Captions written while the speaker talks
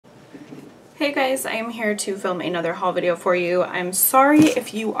Hey guys, I am here to film another haul video for you. I'm sorry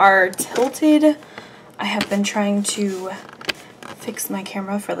if you are tilted. I have been trying to fix my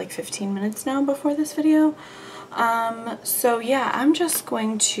camera for like 15 minutes now before this video. So yeah, I'm just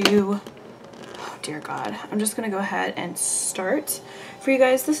going to, oh dear God, I'm just going to go ahead and start for you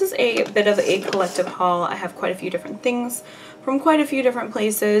guys. This is a bit of a collective haul. I have quite a few different things from quite a few different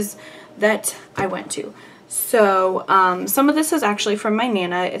places that I went to. So some of this is actually from my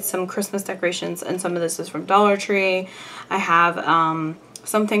Nana. It's some Christmas decorations, and some of this is from Dollar Tree. I have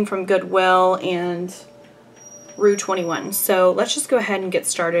something from Goodwill and Rue 21. So let's just go ahead and get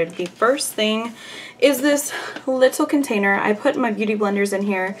started. The first thing is this little container. I put my beauty blenders in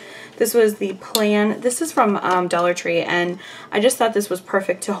here. This was the Plan. This is from Dollar Tree, and I just thought this was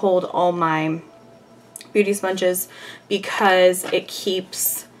perfect to hold all my beauty sponges because it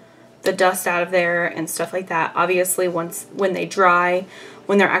keeps the dust out of there and stuff like that. Obviously, when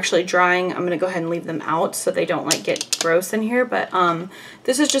they're actually drying, I'm gonna go ahead and leave them out so they don't like get gross in here. But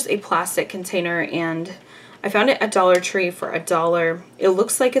this is just a plastic container, and I found it at Dollar Tree for $1. It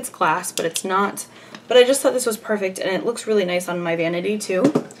looks like it's glass, but it's not. But I just thought this was perfect, and it looks really nice on my vanity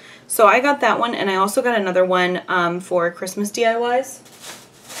too. So I got that one, and I also got another one for Christmas DIYs.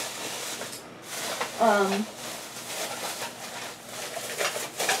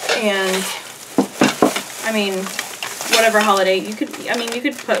 And I mean, whatever holiday, you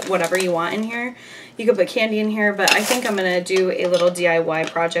could put whatever you want in here. You could put candy in here, but I think I'm gonna do a little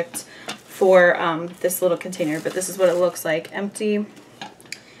DIY project for this little container. But this is what it looks like, empty.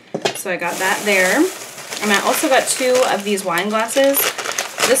 So I got that there. And I also got 2 of these wine glasses.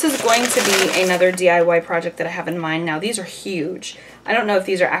 This is going to be another DIY project that I have in mind. Now these are huge. I don't know if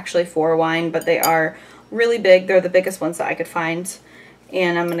these are actually for wine, but they are really big. They're the biggest ones that I could find.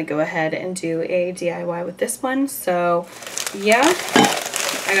 And I'm going to go ahead and do a DIY with this one. So yeah,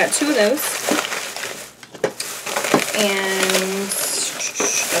 I got 2 of those. And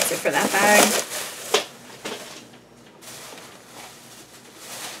that's it for that bag.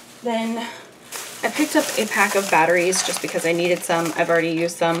 Then I picked up a pack of batteries just because I needed some. I've already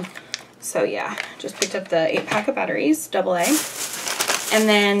used some. So yeah, just picked up the 8-pack of batteries, AA. And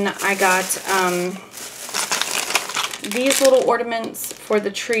then I got these little ornaments for the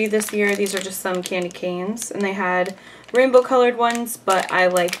tree this year. These are just some candy canes, and they had rainbow colored ones, but I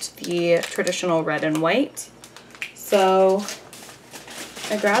liked the traditional red and white. So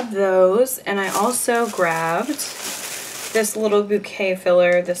I grabbed those, and I also grabbed this little bouquet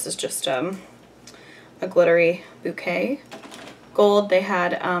filler. This is just a glittery bouquet. Gold. They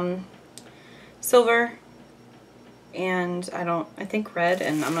had silver, and I think red,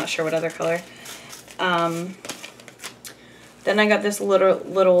 and I'm not sure what other color. Then I got this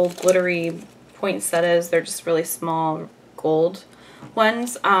little glittery poinsettias. They're just really small gold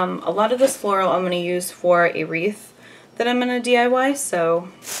ones. A lot of this floral I'm going to use for a wreath that I'm going to DIY, so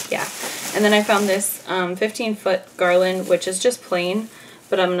yeah. And then I found this 15-foot garland, which is just plain,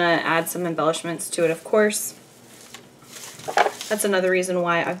 but I'm going to add some embellishments to it, of course. That's another reason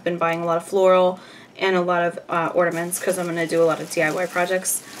why I've been buying a lot of floral and a lot of ornaments, because I'm going to do a lot of DIY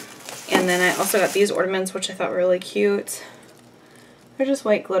projects. And then I also got these ornaments, which I thought were really cute. They're just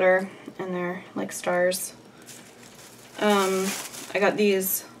white glitter, and they're like stars. I got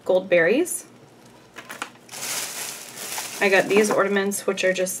these gold berries. I got these ornaments, which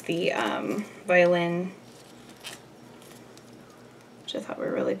are just the violin, which I thought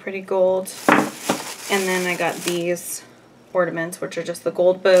were really pretty gold. And then I got these ornaments, which are just the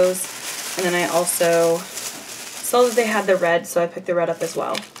gold bows. And then I also saw that they had the red, so I picked the red up as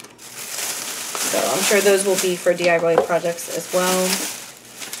well. So I'm sure those will be for DIY projects as well.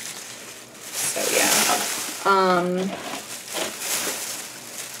 So yeah.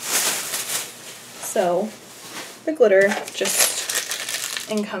 So the glitter just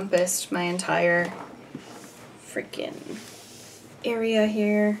encompassed my entire freaking area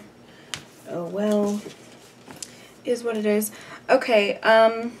here. Oh well. Is what it is. Okay,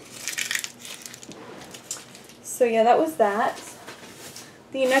 so yeah, that was that.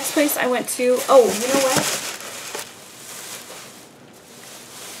 The next place I went to, oh, you know what?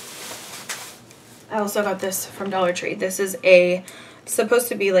 I also got this from Dollar Tree. This is supposed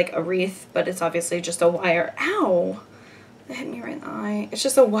to be like a wreath, but it's obviously just a wire. Ow! That hit me right in the eye. It's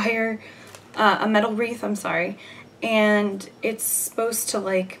just a wire, a metal wreath, I'm sorry. And it's supposed to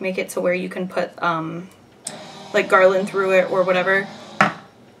like make it to where you can put like garland through it or whatever.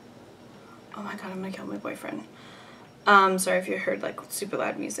 Oh my God, I'm gonna kill my boyfriend. Sorry if you heard like super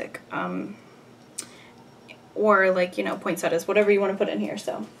loud music. Or like, you know, poinsettias, whatever you want to put in here.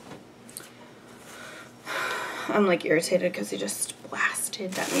 So I'm like irritated because he just blasted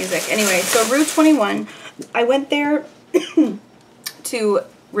busted that music. Anyway, so Rue 21, I went there to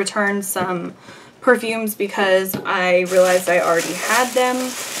return some perfumes because I realized I already had them,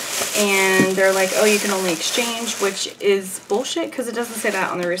 and they're like, oh, you can only exchange, which is bullshit because it doesn't say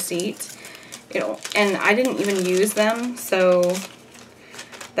that on the receipt. You know, and I didn't even use them, so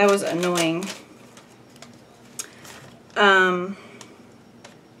that was annoying.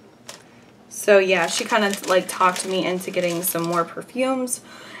 So yeah, she kind of like talked me into getting some more perfumes,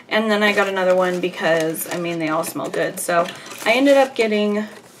 and then I got another one because, I mean, they all smell good. So I ended up getting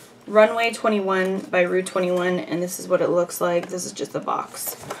Runway 21 by Rue 21, and this is what it looks like. This is just the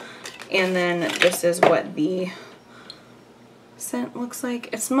box. And then this is what the scent looks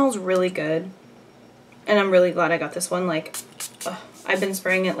like. It smells really good, and I'm really glad I got this one. Like, I've been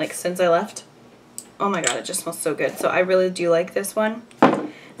spraying it like since I left. Oh my god, it just smells so good. So I really do like this one.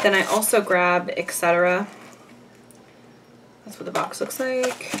 Then I also grabbed Etc. That's what the box looks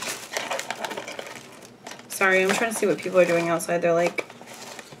like. Sorry, I'm trying to see what people are doing outside. They're like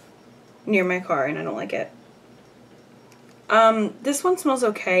near my car and I don't like it. This one smells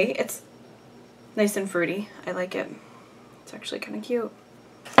okay. It's nice and fruity. I like it. It's actually kind of cute.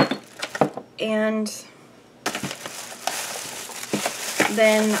 And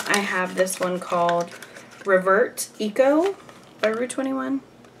then I have this one called Revert Eco by Rue 21.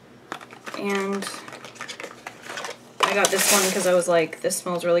 And I got this one because I was like, this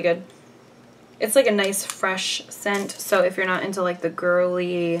smells really good. It's like a nice fresh scent, so if you're not into like the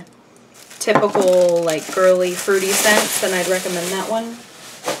girly, typical like girly fruity scents, then I'd recommend that one.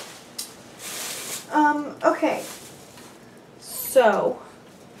 Okay, so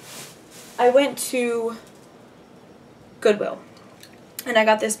I went to Goodwill and I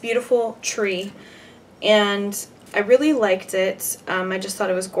got this beautiful tree, and I really liked it. I just thought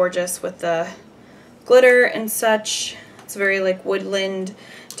it was gorgeous with the glitter and such. It's very like woodland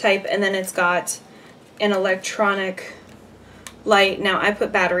type, and then it's got an electronic light. Now I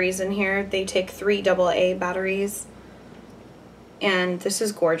put batteries in here. They take 3 AA batteries, and this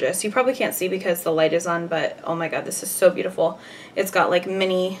is gorgeous. You probably can't see because the light is on, but oh my god, this is so beautiful. It's got like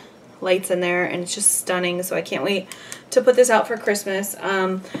mini lights in there, and it's just stunning, so I can't wait to put this out for Christmas.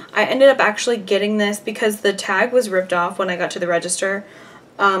 I ended up actually getting this because the tag was ripped off when I got to the register.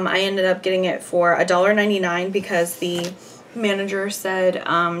 I ended up getting it for $1.99 because the manager said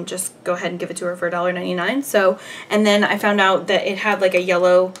just go ahead and give it to her for $1.99. So, and then I found out that it had like a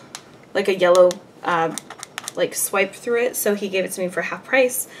yellow like swipe through it, so he gave it to me for half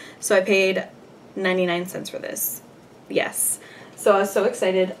price. So I paid 99 cents for this. Yes. So I was so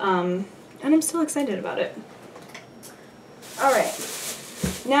excited, and I'm still excited about it. Alright,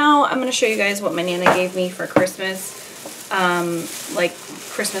 now I'm going to show you guys what my Nana gave me for Christmas, like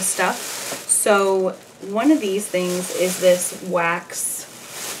Christmas stuff. So one of these things is this wax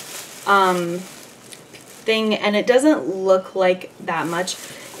thing, and it doesn't look like that much.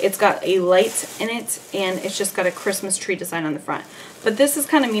 It's got a light in it, and it's just got a Christmas tree design on the front. But this is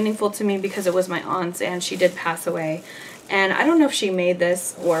kind of meaningful to me because it was my aunt's, and she did pass away. And I don't know if she made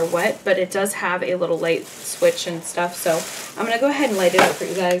this or what, but it does have a little light switch and stuff. So I'm going to go ahead and light it up for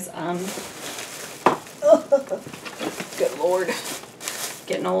you guys. Good Lord.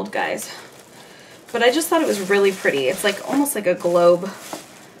 Getting old, guys. But I just thought it was really pretty. It's like almost like a globe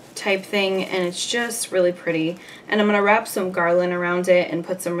type thing, and it's just really pretty. And I'm going to wrap some garland around it and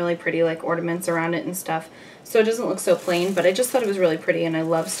put some really pretty like ornaments around it and stuff, so it doesn't look so plain. But I just thought it was really pretty, and I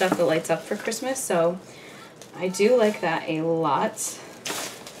love stuff that lights up for Christmas, so I do like that a lot. So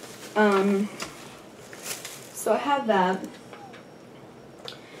I have that.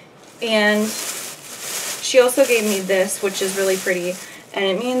 And she also gave me this, which is really pretty, and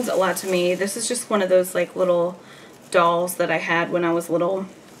it means a lot to me. This is just one of those like little dolls that I had when I was little,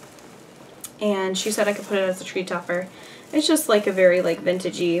 and she said I could put it as a tree topper. It's just like a very like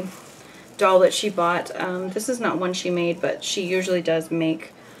vintagey doll that she bought. This is not one she made, but she usually does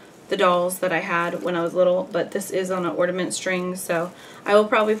make the dolls that I had when I was little, but this is on an ornament string, so I will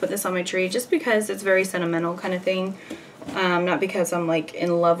probably put this on my tree just because it's very sentimental kind of thing. Not because I'm like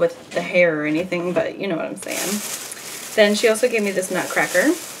in love with the hair or anything, but you know what I'm saying. Then she also gave me this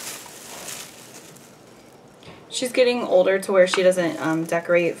nutcracker. She's getting older to where she doesn't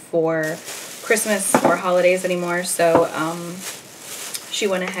decorate for Christmas or holidays anymore, so she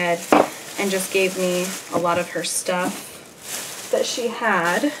went ahead and just gave me a lot of her stuff that she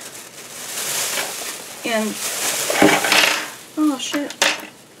had. And oh shit.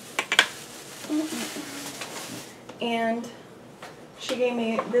 And she gave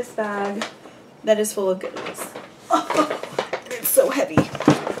me this bag that is full of goodies. Oh, it's so heavy.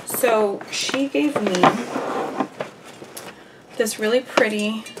 So she gave me this really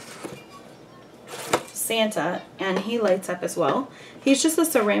pretty Santa, and he lights up as well. He's just a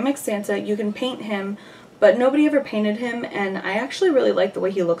ceramic Santa. You can paint him, but nobody ever painted him, and I actually really like the way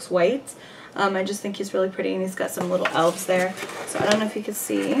he looks white. I just think he's really pretty, and he's got some little elves there. So I don't know if you can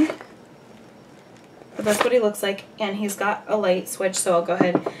see, but that's what he looks like, and he's got a light switch, so I'll go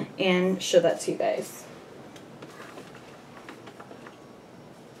ahead and show that to you guys.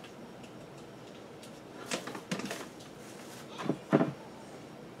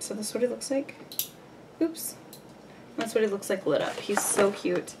 So this is what he looks like. Oops. That's what he looks like lit up. He's so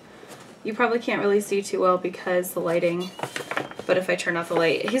cute. You probably can't really see too well because the lighting, but if I turn off the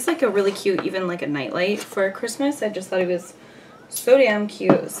light, he's like a really cute, even like a night light for Christmas. I just thought he was so damn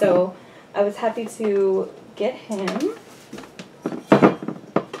cute. So I was happy to get him.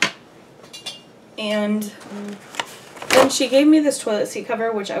 And then she gave me this toilet seat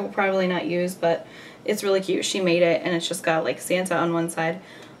cover, which I will probably not use, but it's really cute. She made it, and it's just got like Santa on one side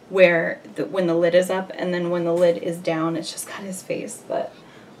where when the lid is up, and then when the lid is down, it's just got his face. But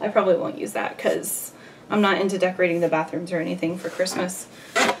I probably won't use that because I'm not into decorating the bathrooms or anything for Christmas.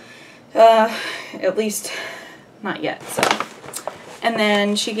 At least not yet. So, and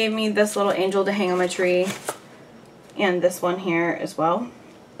then she gave me this little angel to hang on my tree, and this one here as well.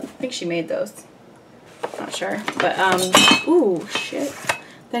 I think she made those. Not sure, but ooh, shit.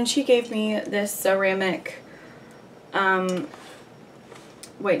 Then she gave me this ceramic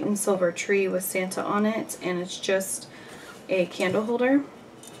white and silver tree with Santa on it, and it's just a candle holder.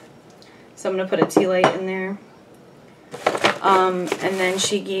 So I'm going to put a tea light in there. And then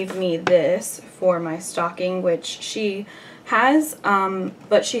she gave me this for my stocking, which she has,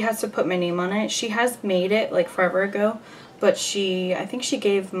 but she has to put my name on it. She has made it like forever ago, but I think she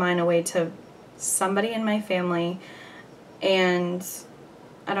gave mine away to somebody in my family, and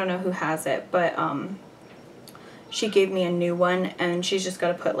I don't know who has it, but she gave me a new one, and she's just got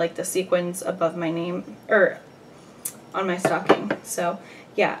to put like the sequins above my name, or on my stocking. So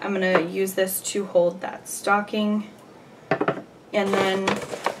yeah, I'm going to use this to hold that stocking. And then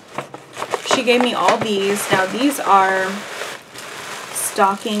she gave me all these. Now these are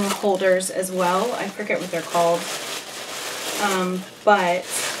stocking holders as well. I forget what they're called. But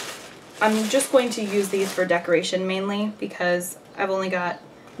I'm just going to use these for decoration mainly because I've only got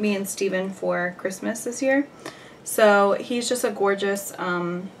me and Steven for Christmas this year. So he's just a gorgeous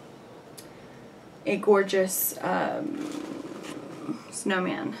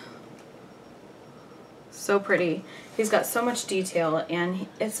snowman. So pretty. He's got so much detail, and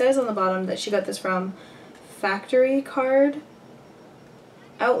it says on the bottom that she got this from Factory Card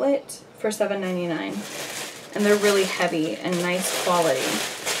Outlet for $7.99, and they're really heavy and nice quality.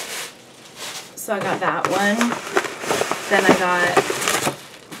 So I got that one. Then I got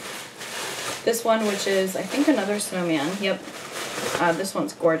this one, which is, I think, another snowman. Yep. This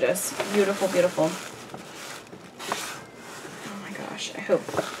one's gorgeous. Beautiful, beautiful. Oh my gosh. I hope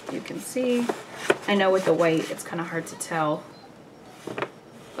you can see. I know with the white, it's kind of hard to tell.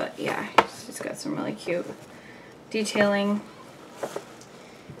 But yeah, she's got some really cute detailing.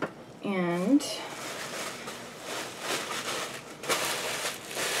 And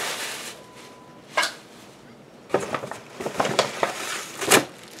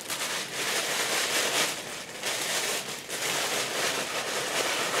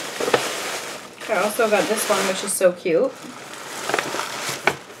I also got this one, which is so cute.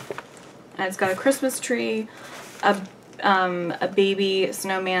 And it's got a Christmas tree, a baby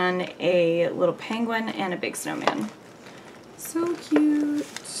snowman, a little penguin, and a big snowman. So cute.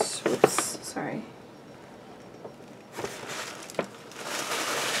 Oops, sorry.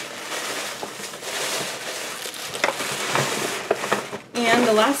 And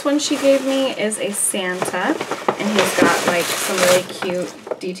the last one she gave me is a Santa, and he's got like some really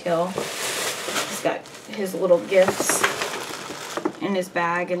cute detail. He's got his little gifts in his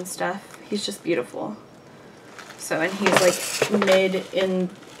bag and stuff. He's just beautiful. So, and he's like mid in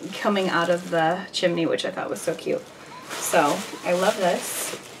coming out of the chimney, which I thought was so cute. So, I love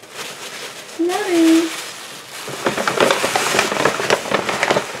this. Love it.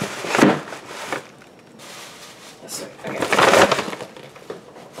 Okay.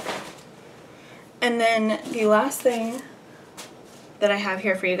 And then the last thing that I have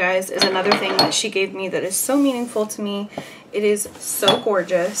here for you guys is another thing that she gave me that is so meaningful to me. It is so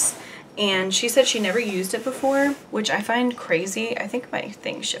gorgeous. And she said she never used it before, which I find crazy. I think my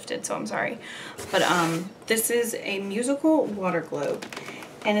thing shifted, so I'm sorry. But this is a musical water globe,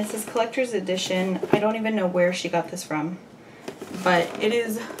 and it says collector's edition. I don't even know where she got this from, but it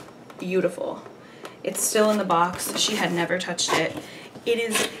is beautiful. It's still in the box. She had never touched it. It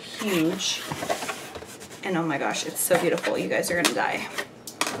is huge, And oh my gosh, it's so beautiful. You guys are gonna die.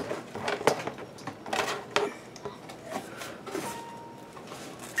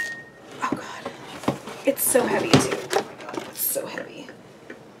 Oh god. It's so heavy too. Oh my god, it's so heavy.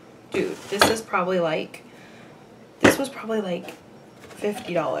 Dude, this was probably like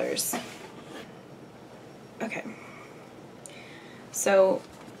 $50. Okay. So,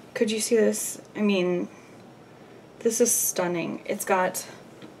 could you see this? I mean, this is stunning. It's got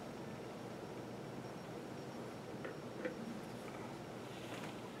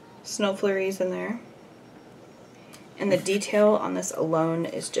snow flurries in there. And the detail on this alone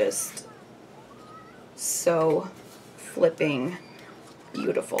is just so flipping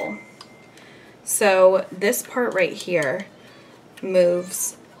beautiful. So this part right here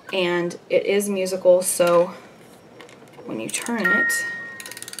moves, and it is musical, so when you turn it,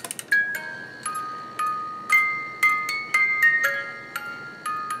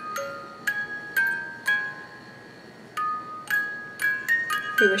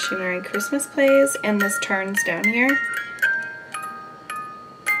 We Wish You Merry Christmas plays, and this turns down here.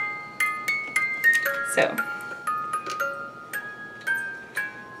 So,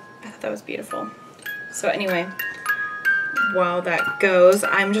 I thought that was beautiful. So anyway, while that goes,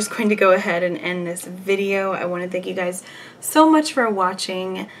 I'm just going to go ahead and end this video. I want to thank you guys so much for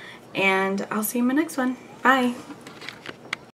watching, and I'll see you in my next one. Bye!